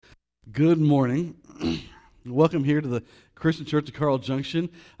Good morning. Welcome here to the Christian Church of Carl Junction.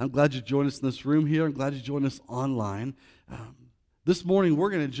 I'm glad you joined us in this room here. I'm glad you joined us online. This morning, we're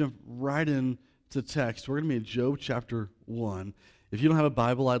going to jump right into text. We're going to be in Job chapter 1. If you don't have a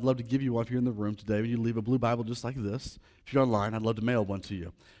Bible, I'd love to give you one if you're in the room today. You leave a blue Bible just like this. If you're online, I'd love to mail one to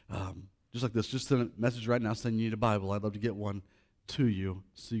you. Just like this. Just send a message right now saying you need a Bible. I'd love to get one to you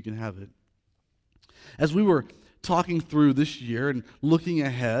so you can have it. As we were talking through this year and looking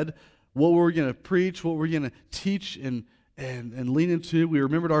ahead, what we're going to preach, what we're going to teach and lean into, we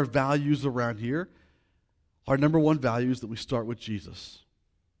remembered our values around here. Our number one value is that we start with Jesus.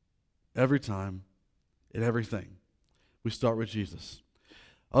 Every time, in everything, we start with Jesus.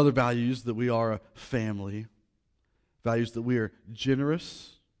 Other values, that we are a family. Values that we are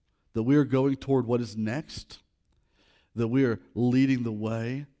generous, that we are going toward what is next, that we are leading the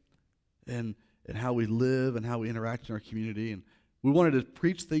way, and how we live and how we interact in our community. And we wanted to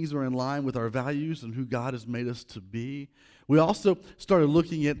preach things that are in line with our values and who God has made us to be. We also started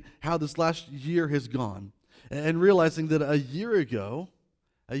looking at how this last year has gone and realizing that a year ago,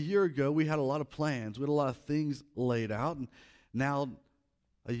 we had a lot of plans. We had a lot of things laid out. And now,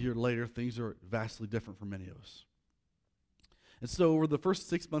 a year later, things are vastly different for many of us. And so over the first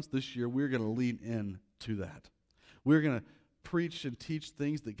 6 months this year, we're going to lean into that. We're going to preach and teach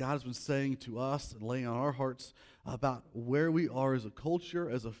things that God has been saying to us and laying on our hearts about where we are as a culture,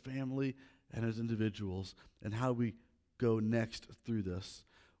 as a family, and as individuals, and how we go next through this.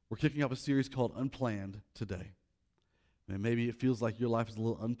 We're kicking off a series called Unplanned today. And maybe it feels like your life is a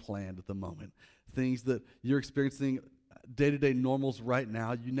little unplanned at the moment. Things that you're experiencing, day-to-day normals right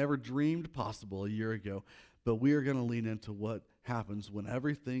now, you never dreamed possible a year ago. But we are going to lean into what happens when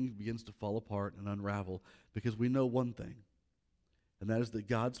everything begins to fall apart and unravel, because we know one thing, and that is that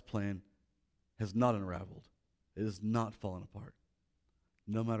God's plan has not unraveled. It has not fallen apart,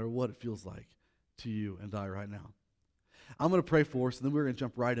 no matter what it feels like to you and I right now. I'm going to pray for us, and then we're going to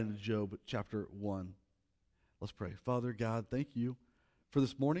jump right into Job chapter 1. Let's pray. Father God, thank you for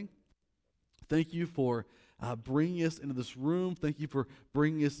this morning. Thank you for bringing us into this room. Thank you for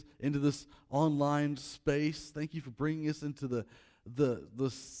bringing us into this online space. Thank you for bringing us into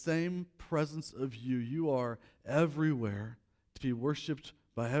the same presence of you. You are everywhere, to be worshiped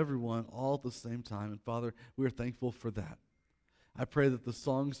by everyone all at the same time. And Father, we are thankful for that. I pray that the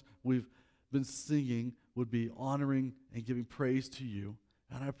songs we've been singing would be honoring and giving praise to you.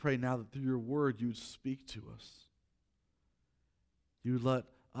 And I pray now that through your word you would speak to us. You would let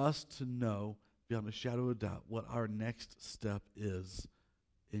us to know beyond a shadow of a doubt what our next step is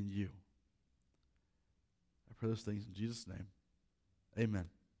in you. I pray those things in Jesus' name. Amen.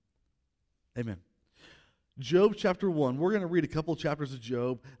 Amen. Job chapter 1. We're going to read a couple of chapters of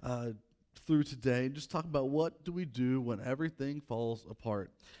Job through today and just talk about what do we do when everything falls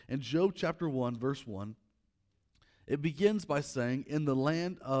apart. In Job chapter 1, verse 1, it begins by saying, "In the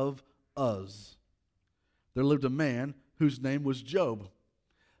land of Uz, there lived a man whose name was Job."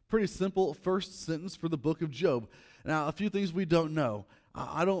 Pretty simple first sentence for the book of Job. Now, a few things we don't know.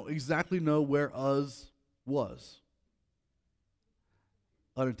 I don't exactly know where Uz was.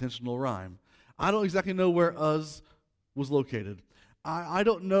 Unintentional rhyme. I don't exactly know where Uz was located. I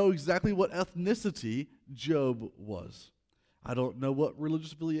don't know exactly what ethnicity Job was. I don't know what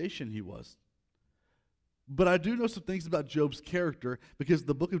religious affiliation he was. But I do know some things about Job's character, because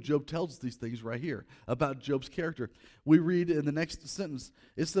the book of Job tells us these things right here about Job's character. We read in the next sentence,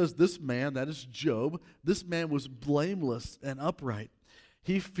 it says, "This man," that is Job, "this man was blameless and upright.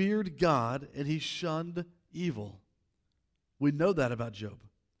 He feared God and he shunned evil." We know that about Job.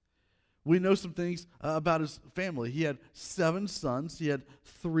 We know some things about his family. He had 7 sons, he had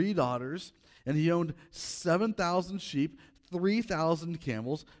 3 daughters, and he owned 7,000 sheep, 3,000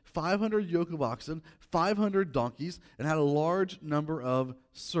 camels, 500 yoke of oxen, 500 donkeys, and had a large number of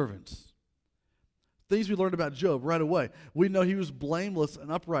servants. Things we learned about Job right away. We know he was blameless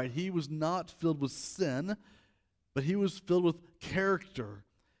and upright. He was not filled with sin, but he was filled with character.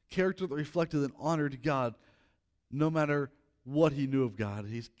 Character that reflected and honored God no matter what he knew of God.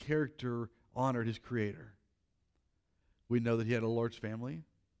 His character honored his Creator. We know that he had a large family.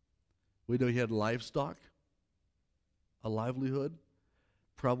 We know he had livestock, a livelihood,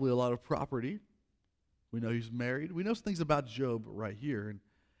 probably a lot of property. We know he's married. We know some things about Job right here. And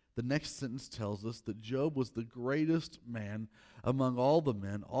the next sentence tells us that Job was the greatest man among all the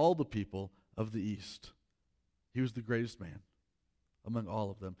men, all the people of the East. He was the greatest man among all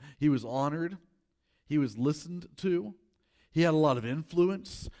of them. He was honored. He was listened to. He had a lot of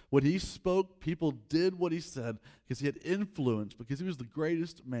influence. When he spoke, people did what he said because he had influence, because he was the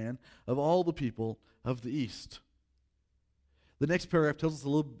greatest man of all the people of the East. The next paragraph tells us a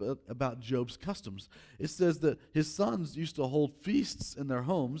little bit about Job's customs. It says that his sons used to hold feasts in their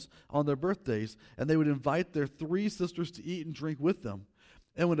homes on their birthdays, and they would invite their 3 sisters to eat and drink with them.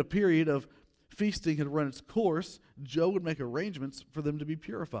 And when a period of feasting had run its course, Job would make arrangements for them to be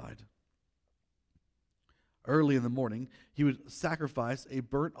purified. Early in the morning, he would sacrifice a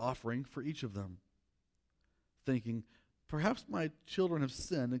burnt offering for each of them, thinking, perhaps my children have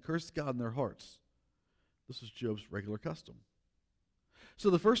sinned and cursed God in their hearts. This was Job's regular custom. So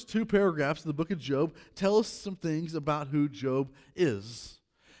the first 2 paragraphs of the book of Job tell us some things about who Job is.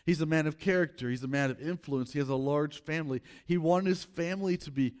 He's a man of character. He's a man of influence. He has a large family. He wanted his family to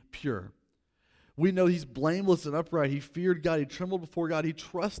be pure. We know he's blameless and upright. He feared God. He trembled before God. He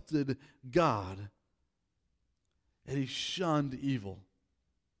trusted God. And he shunned evil.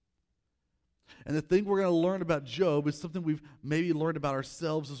 And the thing we're going to learn about Job is something we've maybe learned about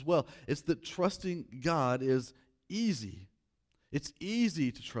ourselves as well. It's that trusting God is easy. It's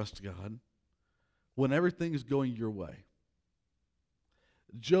easy to trust God when everything is going your way.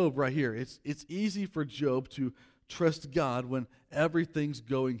 Job right here, it's easy for Job to trust God when everything's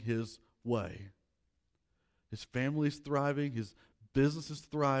going his way. His family is thriving, his business is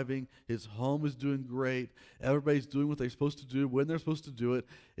thriving, his home is doing great, everybody's doing what they're supposed to do when they're supposed to do it.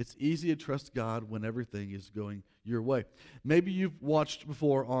 It's easy to trust God when everything is going your way. Maybe you've watched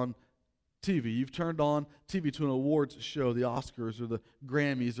before on TV. You've turned on TV to an awards show, the Oscars or the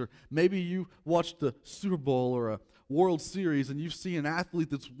Grammys, or maybe you watched the Super Bowl or a World Series and you've seen an athlete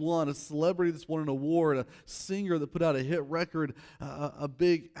that's won, a celebrity that's won an award, a singer that put out a hit record, a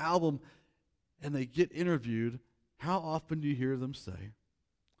big album, and they get interviewed. How often do you hear them say,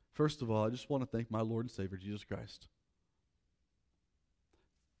 first of all, I just want to thank my Lord and Savior, Jesus Christ.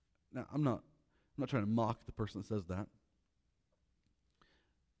 Now, I'm not trying to mock the person that says that.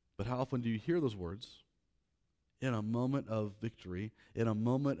 But how often do you hear those words in a moment of victory, in a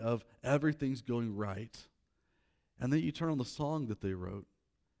moment of everything's going right, and then you turn on the song that they wrote,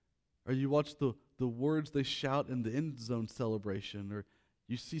 or you watch the words they shout in the end zone celebration, or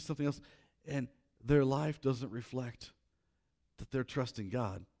you see something else, and their life doesn't reflect that they're trusting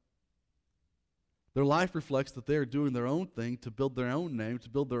God. Their life reflects that they're doing their own thing to build their own name, to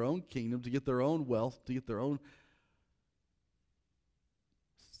build their own kingdom, to get their own wealth, to get their own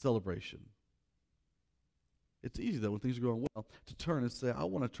celebration. It's easy, though, when things are going well, to turn and say, I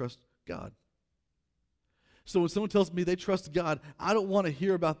want to trust God. So when someone tells me they trust God, I don't want to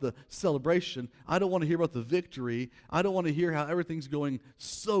hear about the celebration. I don't want to hear about the victory. I don't want to hear how everything's going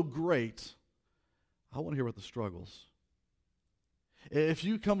so great. I want to hear about the struggles. If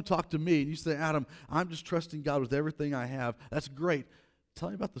you come talk to me and you say, Adam, I'm just trusting God with everything I have, that's great. Tell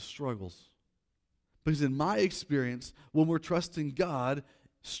me about the struggles. Because in my experience, when we're trusting God,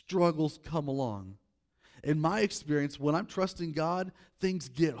 struggles come along. In my experience, when I'm trusting God, things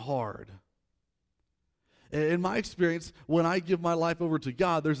get hard. In my experience, when I give my life over to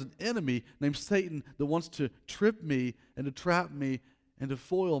God, there's an enemy named Satan that wants to trip me and to trap me and to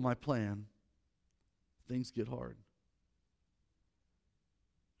foil my plan. Things get hard.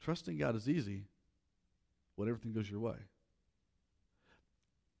 Trusting God is easy when everything goes your way.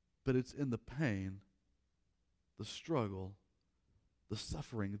 But it's in the pain, the struggle, the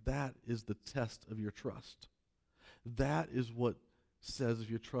suffering, that is the test of your trust. That is what says if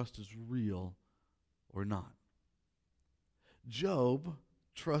your trust is real or not. Job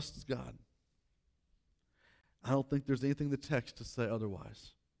trusts God. I don't think there's anything in the text to say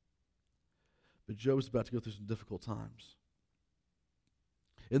otherwise. But Job is about to go through some difficult times.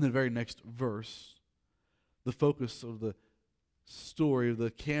 In the very next verse, the focus of the story,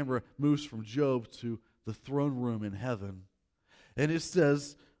 the camera moves from Job to the throne room in heaven. And it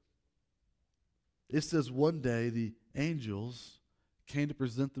says one day the angels came to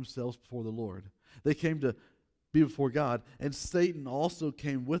present themselves before the Lord. They came to be before God, and Satan also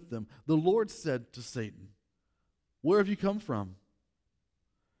came with them. The Lord said to Satan, "Where have you come from?"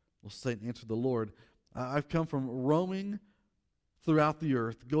 Well, Satan answered the Lord, "I've come from roaming throughout the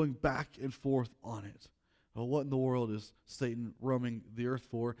earth, going back and forth on it." Well, what in the world is Satan roaming the earth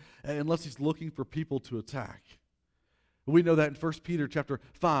for, unless he's looking for people to attack? We know that in 1 Peter chapter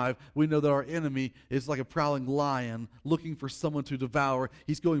 5, we know that our enemy is like a prowling lion looking for someone to devour.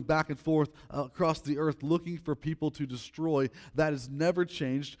 He's going back and forth across the earth looking for people to destroy. That has never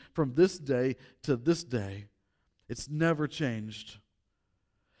changed from this day to this day. It's never changed.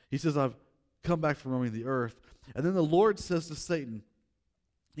 He says, I've come back from roaming the earth. And then the Lord says to Satan,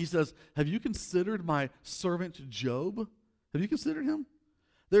 he says, have you considered my servant Job? Have you considered him?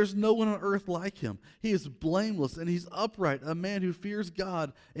 There's no one on earth like him. He is blameless and he's upright, a man who fears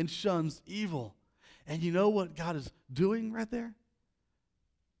God and shuns evil. And you know what God is doing right there?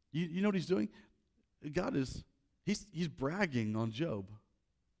 You know what he's doing? He's bragging on Job.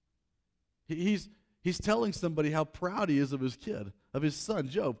 He's telling somebody how proud he is of his kid, of his son,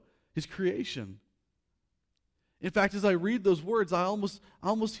 Job, his creation. In fact, as I read those words, I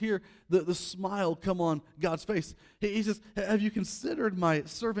almost hear the smile come on God's face. He says, have you considered my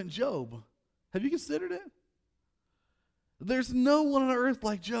servant Job? Have you considered it? There's no one on earth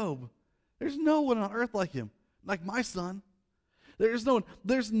like Job. There's no one on earth like him, like my son. There's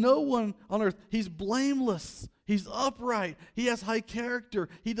no one on earth. He's blameless. He's upright. He has high character.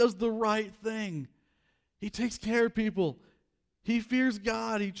 He does the right thing. He takes care of people. He fears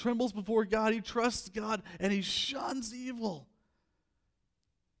God. He trembles before God. He trusts God, and he shuns evil.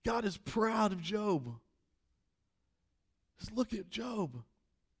 God is proud of Job. Just look at Job.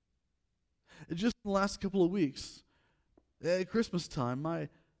 And just in the last couple of weeks, at Christmas time,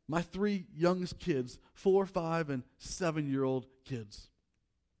 my three youngest kids, 4, 5, and 7-year-old kids,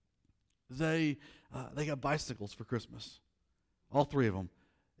 they got bicycles for Christmas. All three of them.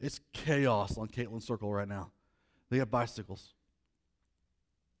 It's chaos on Caitlin Circle right now. They got bicycles.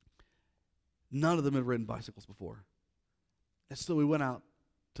 None of them had ridden bicycles before. And so we went out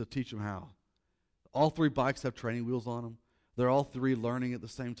to teach them how. All three bikes have training wheels on them. They're all three learning at the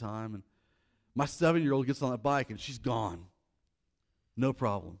same time. And my 7-year-old gets on that bike and she's gone. No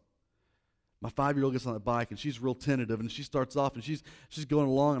problem. My 5-year-old gets on that bike and she's real tentative and she starts off and she's going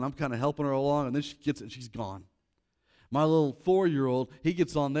along and I'm kind of helping her along and then she gets it and she's gone. My little 4-year-old, he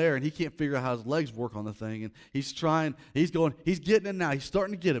gets on there and he can't figure out how his legs work on the thing. And he's getting it now. He's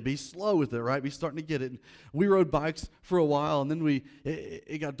starting to get it, but he's slow with it, right? But he's starting to get it. And we rode bikes for a while, and then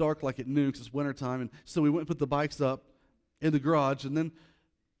it got dark like at noon because it's wintertime. And so we went and put the bikes up in the garage. And then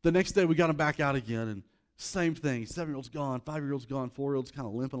the next day we got them back out again. And same thing. 7-year-old's gone, 5-year-old's gone, 4-year-old's kind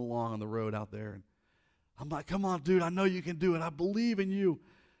of limping along on the road out there. And I'm like, come on, dude, I know you can do it. I believe in you.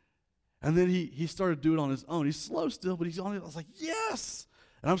 And then he started doing it on his own. He's slow still, but he's on it. I was like, yes!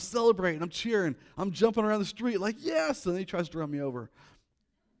 And I'm celebrating. I'm cheering. I'm jumping around the street like, yes! And then he tries to run me over.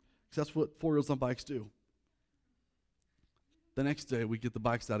 Because that's what 4-year-olds on bikes do. The next day, we get the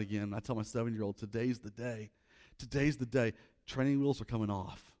bikes out again. I tell my 7-year-old, today's the day. Today's the day. Training wheels are coming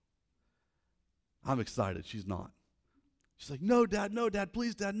off. I'm excited. She's not. She's like, no, Dad,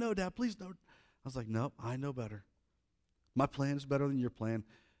 please, Dad, no, Dad, please, no. I was like, no, I know better. My plan is better than your plan.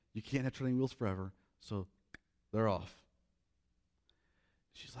 You can't have training wheels forever, so they're off.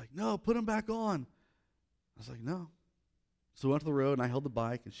 She's like, no, put them back on. I was like, no. So we went to the road, and I held the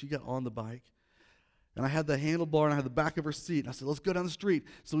bike, and she got on the bike. And I had the handlebar, and I had the back of her seat. And I said, let's go down the street.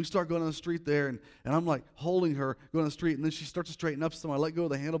 So we start going down the street there, and I'm like holding her, going down the street. And then she starts to straighten up, so I let go of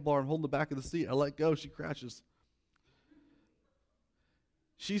the handlebar and hold the back of the seat. I let go. She crashes.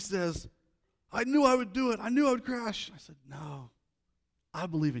 She says, I knew I would do it. I knew I would crash. I said, no. I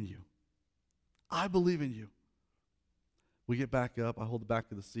believe in you. I believe in you. We get back up. I hold the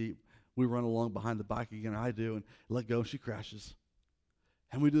back of the seat. We run along behind the bike again. I do, and let go. She crashes.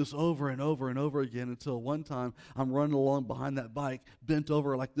 And we do this over and over and over again until one time I'm running along behind that bike, bent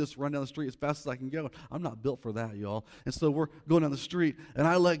over like this, run down the street as fast as I can go. I'm not built for that, y'all. And so we're going down the street, and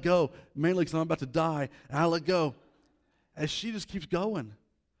I let go, mainly because I'm about to die, and I let go. And she just keeps going.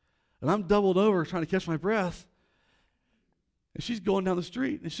 And I'm doubled over trying to catch my breath. And she's going down the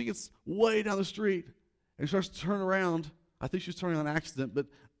street, and she gets way down the street and starts to turn around. I think she was turning on accident, but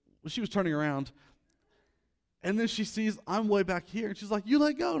she was turning around. And then she sees I'm way back here, and she's like, you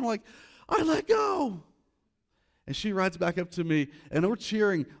let go. And I'm like, I let go. And she rides back up to me, and we're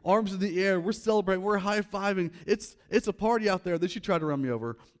cheering, arms in the air. We're celebrating. We're high-fiving. It's a party out there. Then she tried to run me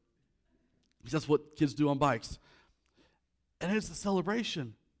over. Because that's what kids do on bikes. And it's a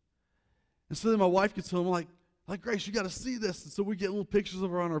celebration. And so then my wife gets home, like, Grace, you got to see this. And so we get little pictures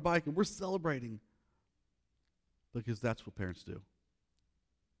of her on our bike, and we're celebrating. Because that's what parents do.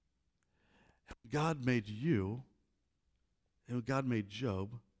 God made you, and God made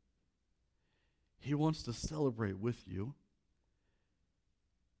Job. He wants to celebrate with you.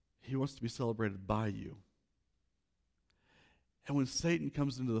 He wants to be celebrated by you. And when Satan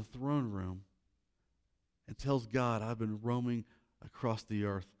comes into the throne room and tells God, I've been roaming across the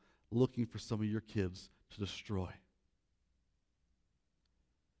earth looking for some of your kids to destroy.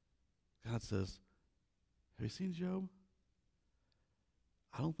 God says, have you seen Job?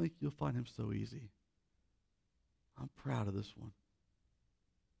 I don't think you'll find him so easy. I'm proud of this one.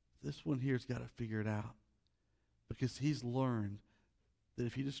 This one here's got to figure it out because he's learned that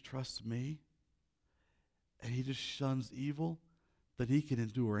if he just trusts me and he just shuns evil, that he can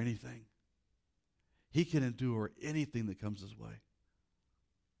endure anything. He can endure anything that comes his way.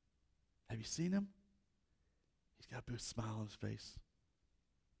 Have you seen him? He's got a big smile on his face.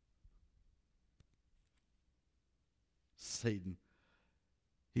 Satan.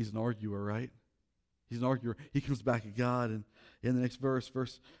 He's an arguer, right? He's an arguer. He comes back at God, and in the next verse,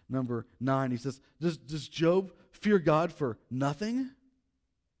 verse number 9, he says, Does Job fear God for nothing?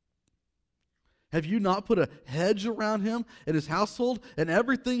 Have you not put a hedge around him and his household and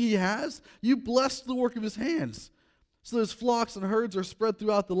everything he has? You blessed the work of his hands. So his flocks and herds are spread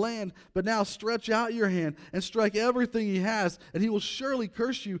throughout the land. But now stretch out your hand and strike everything he has, and he will surely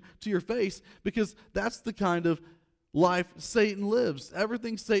curse you to your face, because that's the kind of life Satan lives.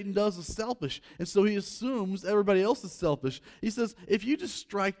 Everything Satan does is selfish, and so he assumes everybody else is selfish. He says, if you just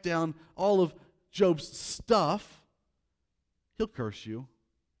strike down all of Job's stuff, he'll curse you.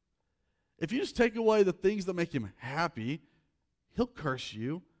 If you just take away the things that make him happy, he'll curse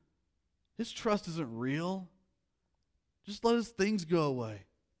you. His trust isn't real. Just let his things go away.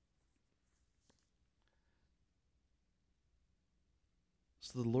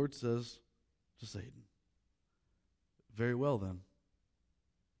 So the Lord says to Satan, very well then.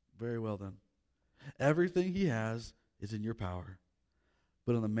 Very well then. Everything he has is in your power,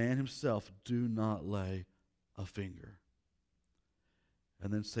 but on the man himself do not lay a finger.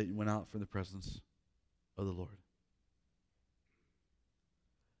 And then Satan went out from the presence of the Lord.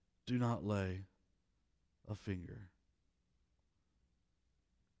 Do not lay a finger.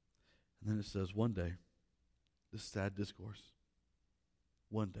 And then it says, one day, this sad discourse,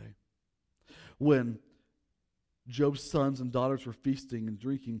 one day, when Job's sons and daughters were feasting and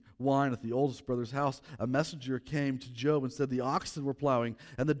drinking wine at the oldest brother's house, a messenger came to Job and said the oxen were plowing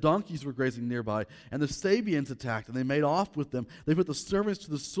and the donkeys were grazing nearby, and the Sabeans attacked, and they made off with them. They put the servants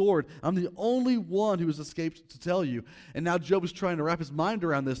to the sword. I'm the only one who has escaped to tell you. And now Job is trying to wrap his mind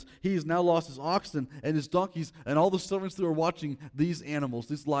around this. He has now lost his oxen and his donkeys and all the servants that were watching these animals,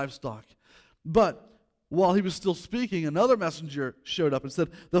 these livestock. But while he was still speaking, another messenger showed up and said,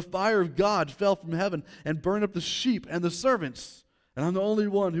 the fire of God fell from heaven and burned up the sheep and the servants. And I'm the only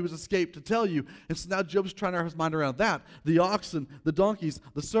one who has escaped to tell you. And so now Job's trying to wrap his mind around that. The oxen, the donkeys,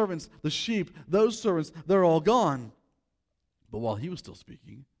 the servants, the sheep, those servants, they're all gone. But while he was still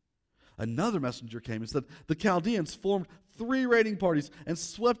speaking, another messenger came and said, the Chaldeans formed 3 raiding parties and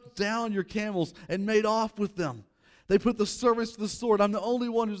swept down your camels and made off with them. They put the servants to the sword. I'm the only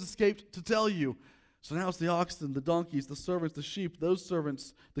one who's escaped to tell you. So now it's the oxen, the donkeys, the servants, the sheep, those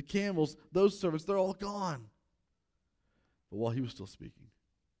servants, the camels, those servants, they're all gone. But while he was still speaking,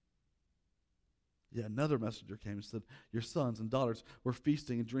 yet another messenger came and said, your sons and daughters were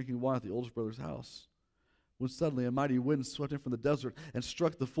feasting and drinking wine at the oldest brother's house, when suddenly a mighty wind swept in from the desert and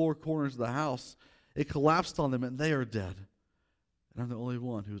struck the 4 corners of the house. It collapsed on them, and they are dead. And I'm the only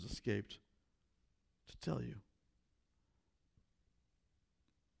one who has escaped to tell you.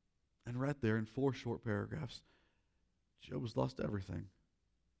 And right there in 4 short paragraphs, Job has lost everything.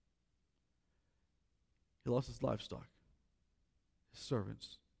 He lost his livestock, his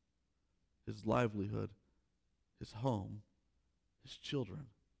servants, his livelihood, his home, his children.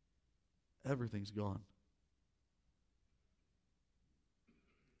 Everything's gone.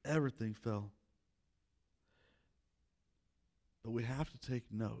 Everything fell. But we have to take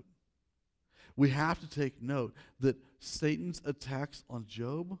note. We have to take note that Satan's attacks on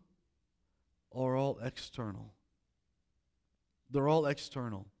Job are all external. They're all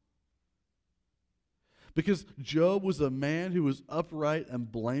external. Because Job was a man who was upright and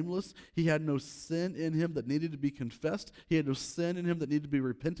blameless. He had no sin in him that needed to be confessed. He had no sin in him that needed to be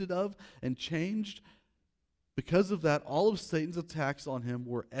repented of and changed. Because of that, all of Satan's attacks on him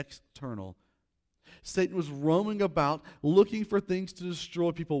were external. Satan was roaming about looking for things to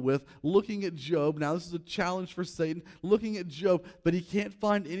destroy people with, looking at Job. Now this is a challenge for Satan, looking at Job, but he can't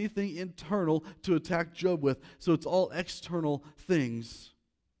find anything internal to attack Job with. So it's all external things.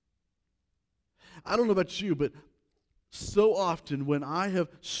 I don't know about you, but so often when I have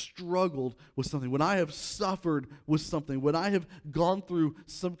struggled with something, when I have suffered with something, when I have gone through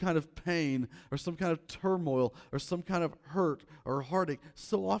some kind of pain or some kind of turmoil or some kind of hurt or heartache,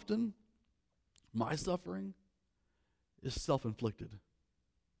 so often my suffering is self-inflicted.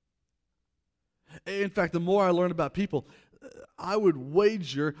 In fact, the more I learn about people, I would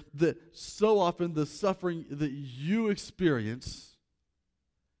wager that so often the suffering that you experience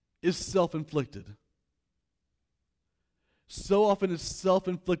is self-inflicted. So often it's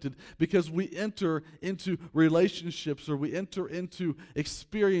self-inflicted because we enter into relationships or we enter into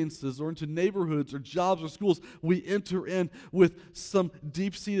experiences or into neighborhoods or jobs or schools. We enter in with some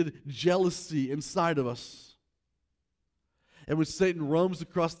deep-seated jealousy inside of us. And when Satan roams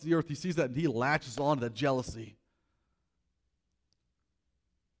across the earth, he sees that and he latches on to that jealousy.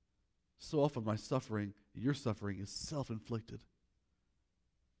 So often my suffering, your suffering, is self-inflicted.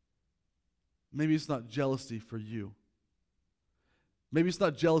 Maybe it's not jealousy for you. Maybe it's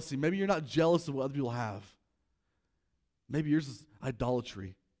not jealousy. Maybe you're not jealous of what other people have. Maybe yours is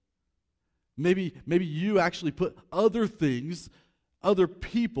idolatry. Maybe you actually put other things, other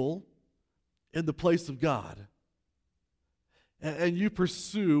people, in the place of God. And you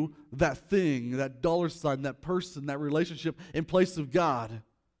pursue that thing, that dollar sign, that person, that relationship in place of God.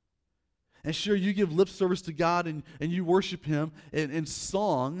 And sure, you give lip service to God and you worship Him in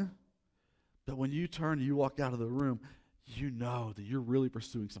song, but when you turn and you walk out of the room, you know that you're really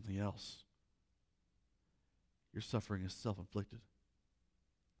pursuing something else. Your suffering is self-inflicted.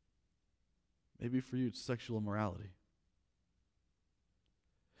 Maybe for you it's sexual immorality.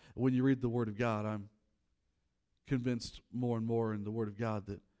 When you read the Word of God, I'm convinced more and more in the Word of God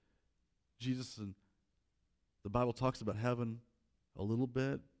that Jesus and the Bible talks about heaven a little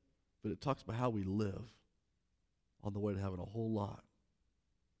bit, but it talks about how we live on the way to heaven a whole lot.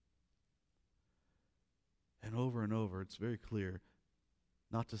 And over, it's very clear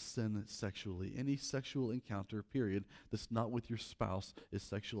not to sin sexually. Any sexual encounter, period, that's not with your spouse is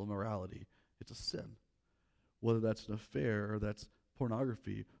sexual immorality. It's a sin. Whether that's an affair or that's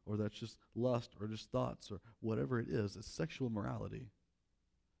pornography or that's just lust or just thoughts or whatever it is, it's sexual immorality.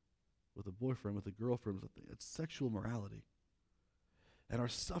 With a boyfriend, with a girlfriend, it's sexual immorality. And our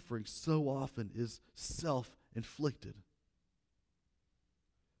suffering so often is self-inflicted.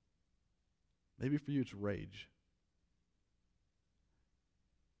 Maybe for you it's rage.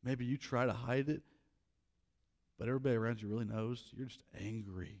 Maybe you try to hide it, but everybody around you really knows you're just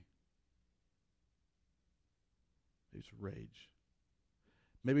angry. Maybe it's rage.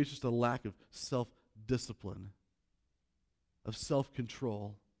 Maybe it's just a lack of self-discipline, of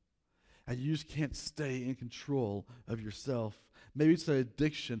self-control. And you just can't stay in control of yourself. Maybe it's an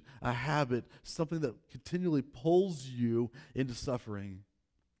addiction, a habit, something that continually pulls you into suffering.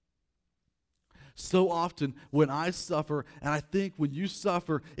 So often when I suffer, and I think when you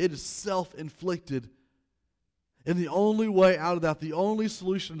suffer, it is self-inflicted. And the only way out of that, the only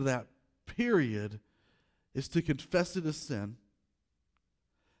solution to that, period, is to confess it as sin,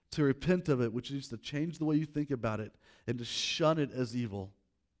 to repent of it, which is to change the way you think about it, and to shun it as evil,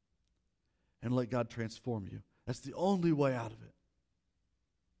 and let God transform you. That's the only way out of it.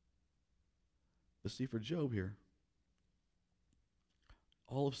 But see, for Job here,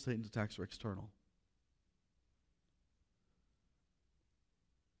 all of Satan's attacks are external.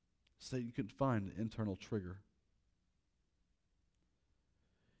 Satan couldn't find an internal trigger.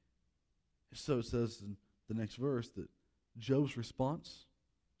 So it says in the next verse that Job's response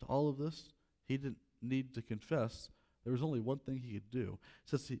to all of this, he didn't need to confess. There was only one thing he could do. It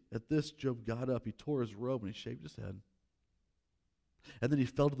says at this, Job got up, he tore his robe, and he shaved his head. And then he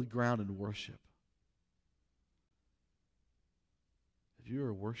fell to the ground in worship. Have you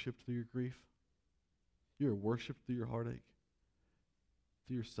ever worshipped through your grief? You ever worshipped through your heartache?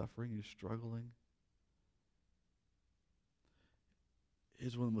 Through your suffering, your struggling? It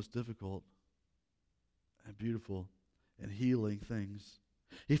is one of the most difficult and beautiful and healing things.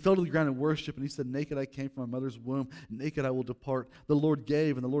 He fell to the ground in worship, and he said, "Naked I came from my mother's womb, naked I will depart. The Lord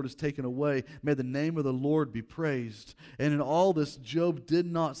gave, and the Lord has taken away. May the name of the Lord be praised." And in all this, Job did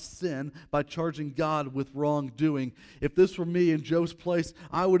not sin by charging God with wrongdoing. If this were me in Job's place,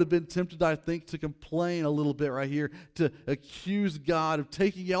 I would have been tempted, I think, to complain a little bit right here, to accuse God of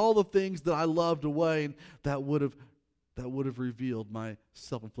taking all the things that I loved away, and that would have revealed my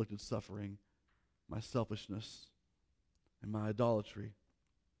self-inflicted suffering, my selfishness, and my idolatry.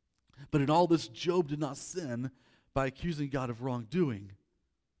 But in all this, Job did not sin by accusing God of wrongdoing.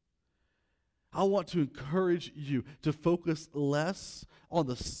 I want to encourage you to focus less on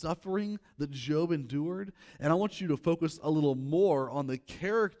the suffering that Job endured, and I want you to focus a little more on the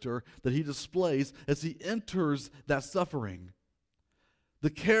character that he displays as he enters that suffering. The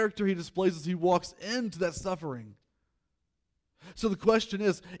character he displays as he walks into that suffering. So the question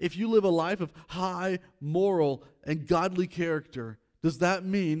is, if you live a life of high moral and godly character, does that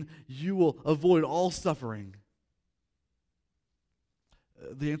mean you will avoid all suffering?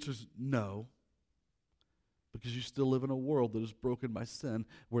 The answer is no, because you still live in a world that is broken by sin,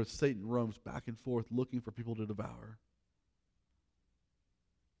 where Satan roams back and forth looking for people to devour.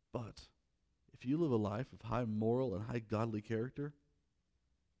 But if you live a life of high moral and high godly character,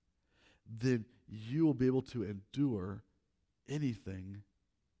 then you will be able to endure anything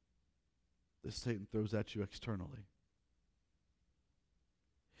that Satan throws at you externally.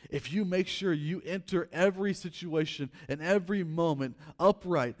 If you make sure you enter every situation and every moment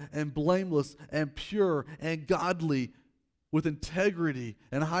upright and blameless and pure and godly with integrity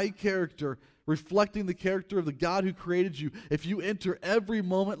and high character, reflecting the character of the God who created you, if you enter every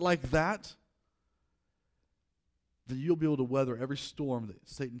moment like that, then you'll be able to weather every storm that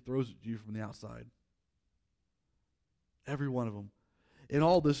Satan throws at you from the outside. Every one of them. In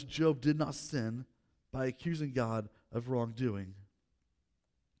all this, Job did not sin by accusing God of wrongdoing.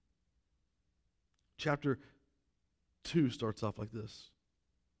 Chapter 2 starts off like this.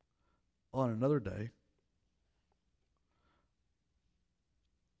 On another day,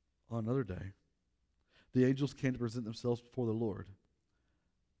 the angels came to present themselves before the Lord.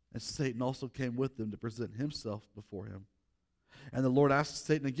 And Satan also came with them to present himself before him. And the Lord asked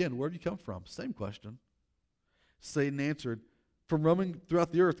Satan again, where have you come from? Same question. Satan answered, from roaming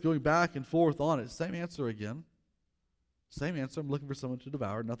throughout the earth, going back and forth on it. Same answer again. Same answer. I'm looking for someone to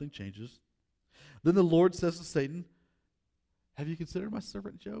devour. Nothing changes. Then the Lord says to Satan, have you considered my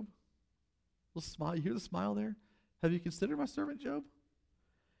servant Job? Little smile. You hear the smile there? Have you considered my servant Job?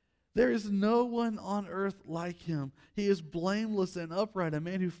 There is no one on earth like him. He is blameless and upright, a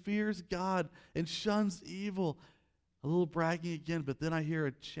man who fears God and shuns evil. A little bragging again, but then I hear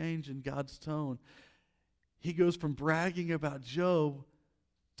a change in God's tone. He goes from bragging about Job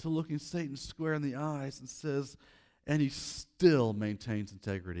to looking Satan square in the eyes and says, and he still maintains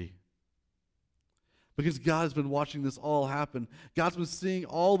integrity. Because God has been watching this all happen. God's been seeing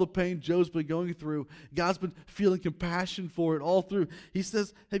all the pain Job's been going through. God's been feeling compassion for it all through. He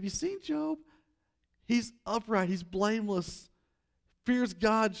says, have you seen Job? He's upright. He's blameless. Fears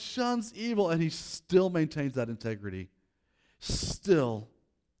God, shuns evil, and he still maintains that integrity. Still.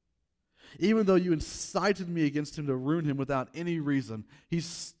 Even though you incited me against him to ruin him without any reason, he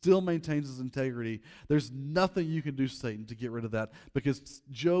still maintains his integrity. There's nothing you can do, Satan, to get rid of that, because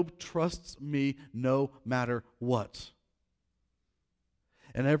Job trusts me no matter what.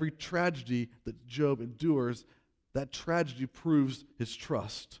 And every tragedy that Job endures, that tragedy proves his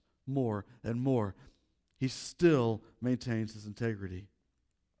trust more and more. He still maintains his integrity.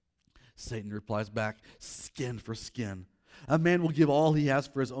 Satan replies back, skin for skin. A man will give all he has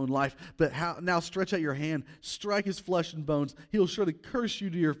for his own life, but now stretch out your hand, strike his flesh and bones. He will surely curse you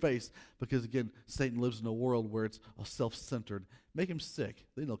to your face. Because again, Satan lives in a world where it's self-centered. Make him sick,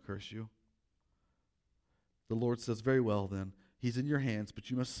 then he'll curse you. The Lord says, very well then, he's in your hands,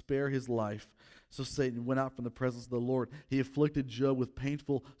 but you must spare his life. So Satan went out from the presence of the Lord. He afflicted Job with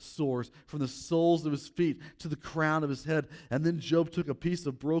painful sores from the soles of his feet to the crown of his head. And then Job took a piece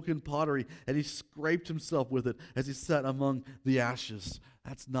of broken pottery and he scraped himself with it as he sat among the ashes.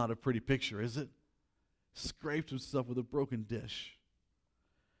 That's not a pretty picture, is it? Scraped himself with a broken dish.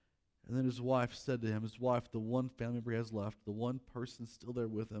 And then his wife said to him, his wife, the one family member he has left, the one person still there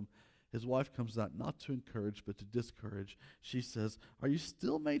with him, his wife comes out not to encourage, but to discourage. She says, are you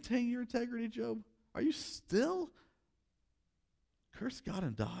still maintaining your integrity, Job? Are you still? Curse God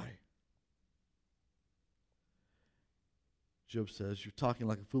and die. Job says, you're talking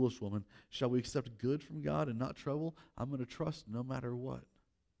like a foolish woman. Shall we accept good from God and not trouble? I'm going to trust no matter what.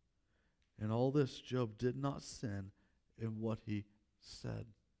 In all this, Job did not sin in what he said.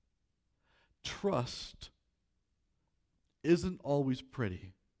 Trust isn't always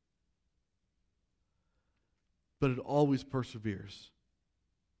pretty, but it always perseveres.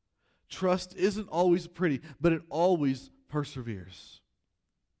 Trust isn't always pretty, but it always perseveres.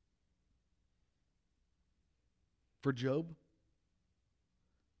 For Job,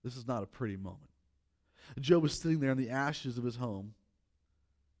 this is not a pretty moment. Job was sitting there in the ashes of his home,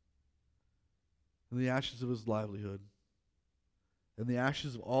 in the ashes of his livelihood, in the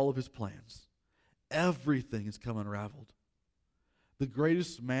ashes of all of his plans. Everything has come unraveled. The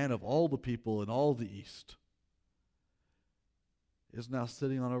greatest man of all the people in all the East is now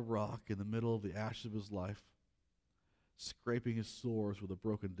sitting on a rock in the middle of the ashes of his life, scraping his sores with a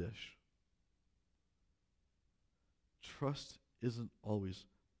broken dish. Trust isn't always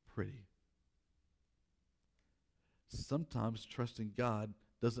pretty. Sometimes trusting God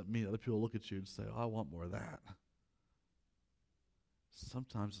doesn't mean other people look at you and say, oh, I want more of that.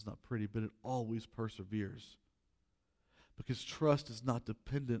 Sometimes it's not pretty, but it always perseveres. Because trust is not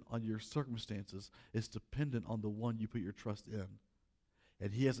dependent on your circumstances. It's dependent on the one you put your trust in.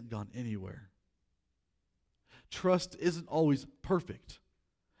 And he hasn't gone anywhere. Trust isn't always perfect,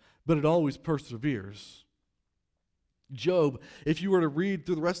 but it always perseveres. Job, if you were to read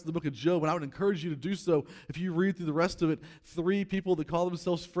through the rest of the book of Job, and I would encourage you to do so, if you read through the rest of it, 3 people that call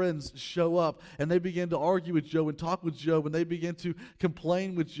themselves friends show up, and they begin to argue with Job and talk with Job, and they begin to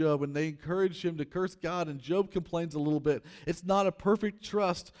complain with Job, and they encourage him to curse God, and Job complains a little bit. It's not a perfect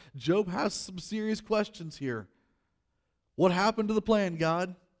trust. Job has some serious questions here. What happened to the plan,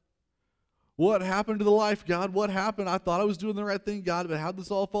 God? What happened to the life, God? What happened? I thought I was doing the right thing, God, but how'd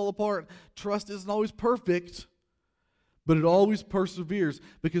this all fall apart? Trust isn't always perfect, But it always perseveres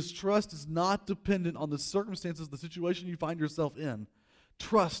because trust is not dependent on the circumstances, the situation you find yourself in.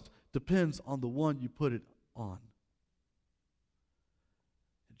 Trust depends on the one you put it on.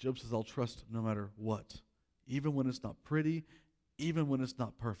 And Job says, I'll trust no matter what, even when it's not pretty, even when it's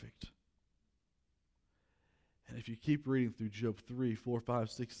not perfect. And if you keep reading through Job 3, 4,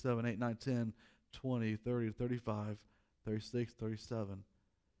 5, 6, 7, 8, 9, 10, 20, 30, 35, 36, 37,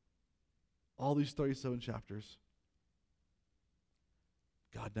 all these 37 chapters,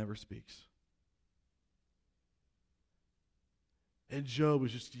 God never speaks. And Job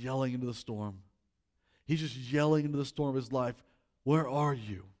is just yelling into the storm. He's just yelling into the storm of his life, where are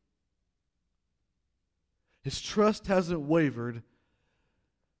you? His trust hasn't wavered,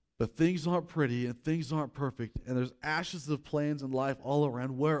 but things aren't pretty and things aren't perfect, and there's ashes of plans in life all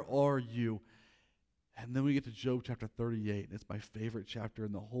around. Where are you? And then we get to Job chapter 38, and it's my favorite chapter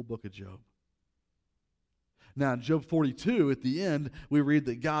in the whole book of Job. Now, in Job 42, at the end, we read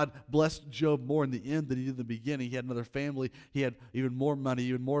that God blessed Job more in the end than he did in the beginning. He had another family. He had even more money,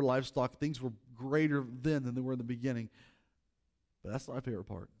 even more livestock. Things were greater then than they were in the beginning. But that's not my favorite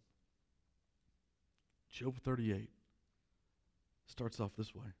part. Job 38 starts off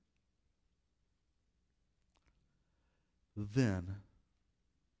this way. Then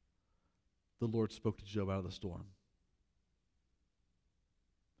the Lord spoke to Job out of the storm.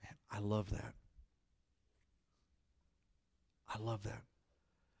 Man, I love that. I love that.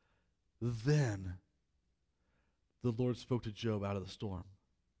 Then the Lord spoke to Job out of the storm.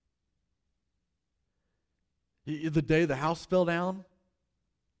 The day the house fell down,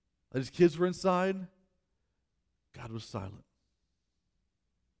 and his kids were inside, God was silent.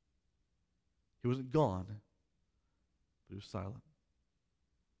 He wasn't gone, but he was silent.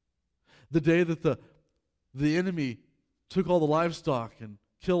 The day that the enemy took all the livestock and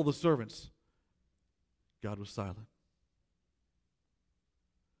killed the servants, God was silent.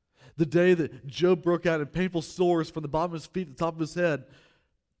 The day that Job broke out in painful sores from the bottom of his feet to the top of his head,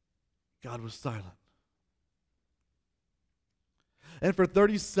 God was silent. And for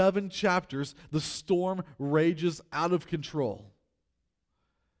 37 chapters, the storm rages out of control.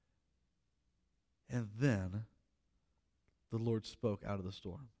 And then the Lord spoke out of the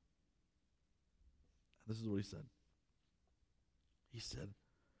storm. This is what he said. He said,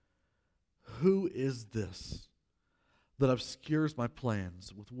 "Who is this that obscures my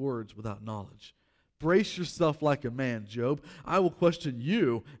plans with words without knowledge? Brace yourself like a man, Job. I will question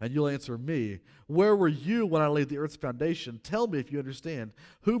you, and you'll answer me. Where were you when I laid the earth's foundation? Tell me if you understand.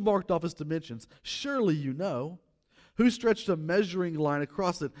 Who marked off its dimensions? Surely you know. Who stretched a measuring line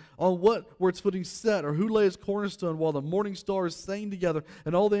across it? On what were its footings set? Or who laid its cornerstone while the morning stars sang together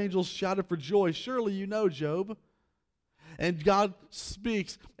and all the angels shouted for joy? Surely you know, Job." And God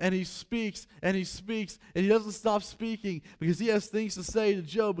speaks, and he speaks, and he speaks, and he doesn't stop speaking because he has things to say to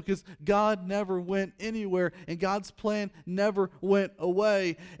Job, because God never went anywhere, and God's plan never went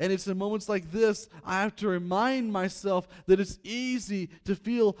away. And it's in moments like this I have to remind myself that it's easy to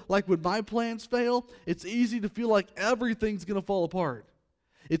feel like when my plans fail, it's easy to feel like everything's going to fall apart.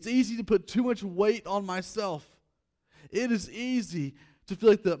 It's easy to put too much weight on myself. It is easy to feel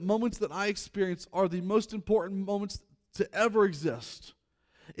like the moments that I experience are the most important moments to ever exist.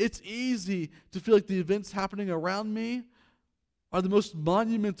 It's easy to feel like the events happening around me are the most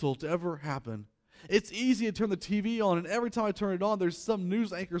monumental to ever happen. It's easy to turn the TV on, and every time I turn it on, there's some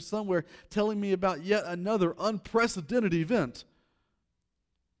news anchor somewhere telling me about yet another unprecedented event.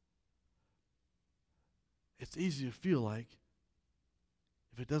 It's easy to feel like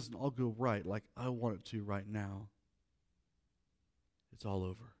if it doesn't all go right like I want it to right now, it's all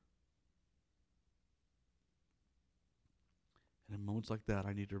over. And in moments like that,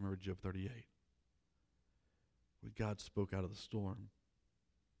 I need to remember Job 38. When God spoke out of the storm.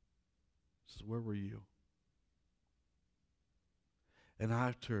 He says, "Where were you?" And I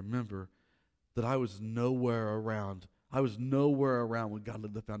have to remember that I was nowhere around. I was nowhere around when God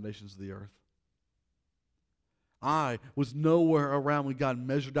laid the foundations of the earth. I was nowhere around when God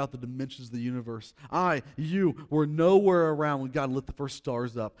measured out the dimensions of the universe. You were nowhere around when God lit the first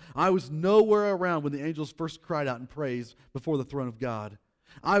stars up. I was nowhere around when the angels first cried out in praise before the throne of God.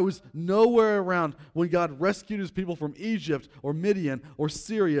 I was nowhere around when God rescued his people from Egypt or Midian or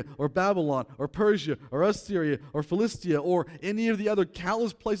Syria or Babylon or Persia or Assyria or Philistia or any of the other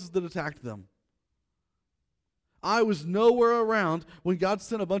countless places that attacked them. I was nowhere around when God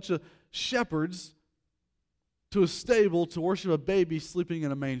sent a bunch of shepherds to a stable to worship a baby sleeping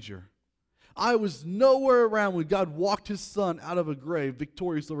in a manger. I was nowhere around when God walked his son out of a grave,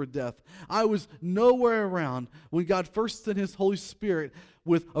 victorious over death. I was nowhere around when God first sent his Holy Spirit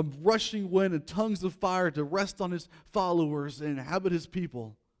with a rushing wind and tongues of fire to rest on his followers and inhabit his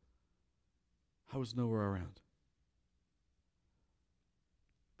people. I was nowhere around.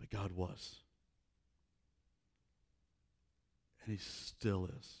 But God was. And he still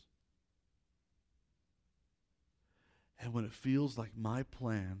is. And when it feels like my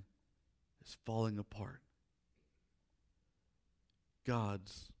plan is falling apart,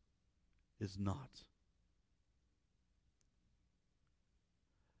 God's is not.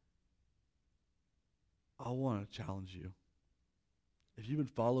 I want to challenge you. If you've been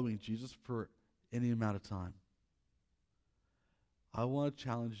following Jesus for any amount of time, I want to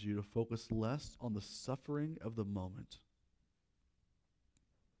challenge you to focus less on the suffering of the moment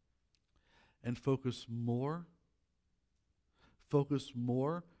and focus more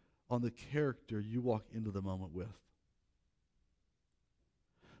on the character you walk into the moment with.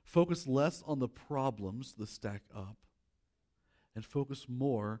 Focus less on the problems that stack up and focus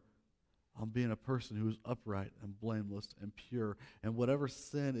more on being a person who is upright and blameless and pure. And whatever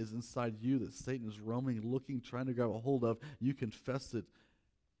sin is inside you that Satan is roaming, looking, trying to grab a hold of, you confess it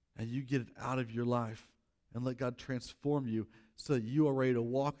and you get it out of your life and let God transform you so that you are ready to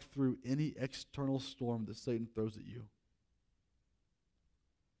walk through any external storm that Satan throws at you.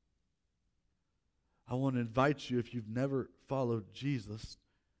 I want to invite you, if you've never followed Jesus,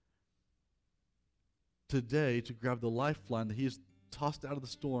 today to grab the lifeline that he has tossed out of the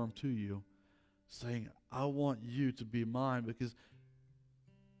storm to you, saying, I want you to be mine, because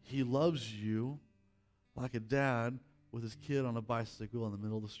he loves you like a dad with his kid on a bicycle in the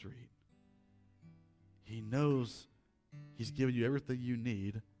middle of the street. He knows he's given you everything you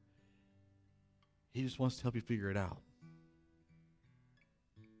need. He just wants to help you figure it out.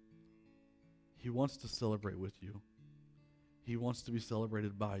 He wants to celebrate with you. He wants to be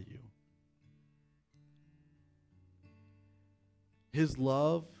celebrated by you. His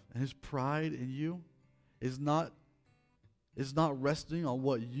love and his pride in you is not resting on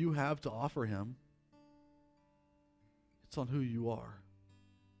what you have to offer him. It's on who you are.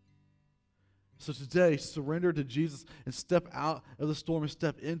 So today, surrender to Jesus and step out of the storm and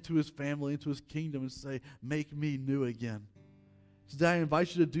step into his family, into his kingdom, and say, make me new again. Today, I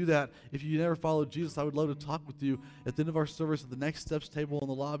invite you to do that. If you never followed Jesus, I would love to talk with you at the end of our service at the Next Steps table in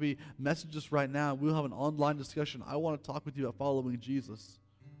the lobby. Message us right now. We'll have an online discussion. I want to talk with you about following Jesus.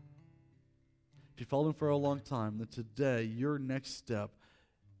 If you've followed him for a long time, then today, your next step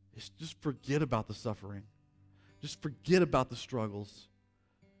is just forget about the suffering. Just forget about the struggles.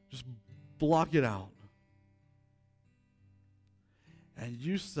 Just block it out. And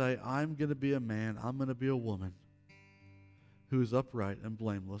you say, I'm going to be a man, I'm going to be a woman who is upright and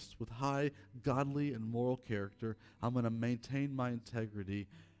blameless, with high godly and moral character. I'm going to maintain my integrity,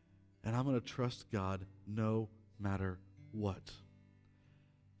 and I'm going to trust God no matter what.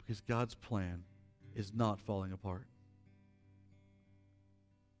 Because God's plan is not falling apart.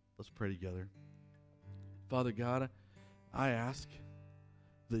 Let's pray together. Father God, I ask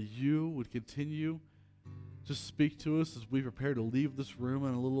that you would continue to speak to us as we prepare to leave this room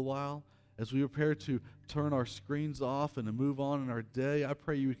in a little while. As we prepare to turn our screens off and to move on in our day, I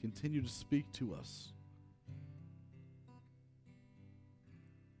pray you would continue to speak to us.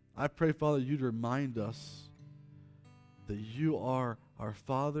 I pray, Father, you'd remind us that you are our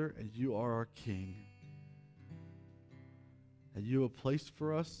Father and you are our King. And you have a place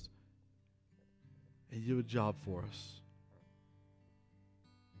for us and you have a job for us.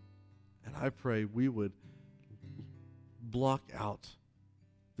 And I pray we would block out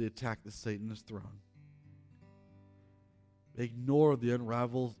the attack that Satan has thrown. Ignore the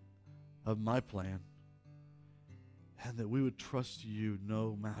unravel of my plan. And that we would trust you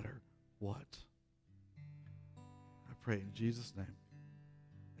no matter what. I pray in Jesus' name.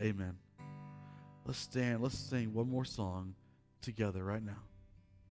 Amen. Let's stand. Let's sing one more song together right now.